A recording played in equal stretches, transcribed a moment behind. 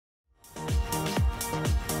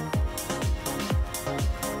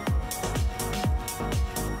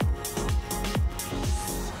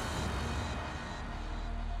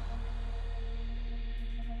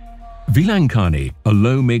Velankani, a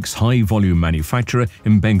low-mix, high-volume manufacturer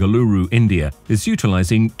in Bengaluru, India, is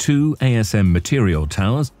utilizing two ASM material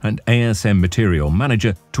towers and ASM material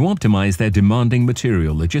manager to optimize their demanding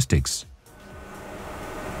material logistics.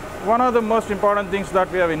 One of the most important things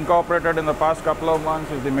that we have incorporated in the past couple of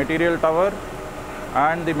months is the material tower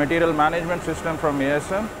and the material management system from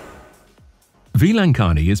ASM.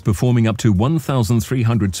 Velankani is performing up to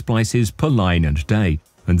 1,300 splices per line and day,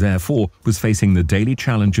 and therefore was facing the daily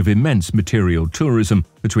challenge of immense material tourism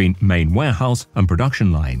between main warehouse and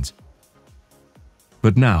production lines.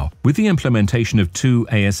 But now, with the implementation of two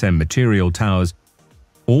ASM material towers,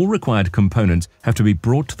 all required components have to be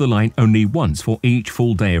brought to the line only once for each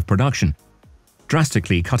full day of production,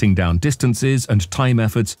 drastically cutting down distances and time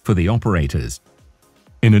efforts for the operators.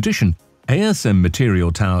 In addition, ASM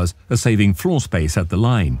material towers are saving floor space at the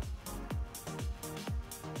line.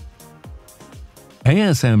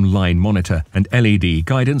 ASM line monitor and LED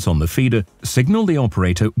guidance on the feeder signal the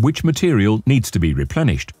operator which material needs to be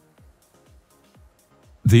replenished.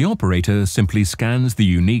 The operator simply scans the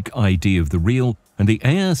unique ID of the reel and the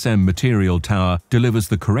ASM material tower delivers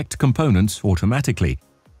the correct components automatically.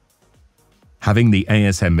 Having the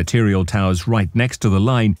ASM material towers right next to the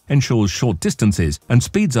line ensures short distances and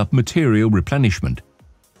speeds up material replenishment.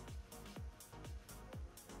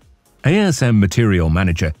 ASM Material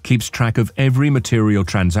Manager keeps track of every material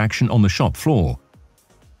transaction on the shop floor.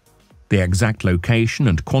 The exact location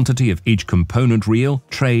and quantity of each component reel,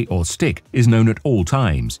 tray or stick is known at all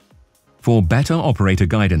times. For better operator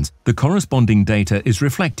guidance, the corresponding data is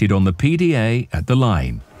reflected on the PDA at the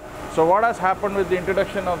line. So what has happened with the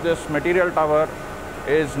introduction of this material tower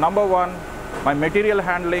is, number one, my material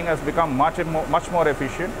handling has become much more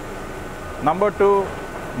efficient. Number two,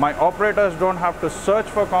 my operators don't have to search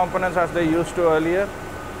for components as they used to earlier.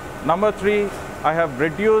 Number three, I have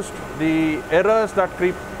reduced the errors that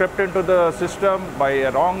crept into the system by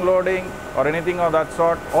wrong loading or anything of that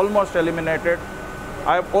sort, almost eliminated.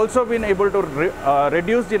 I have also been able to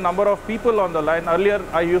reduce the number of people on the line. Earlier,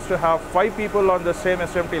 I used to have 5 people on the same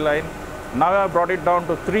SMT line. Now I have brought it down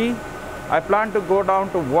to 3. I plan to go down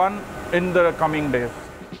to 1 in the coming days.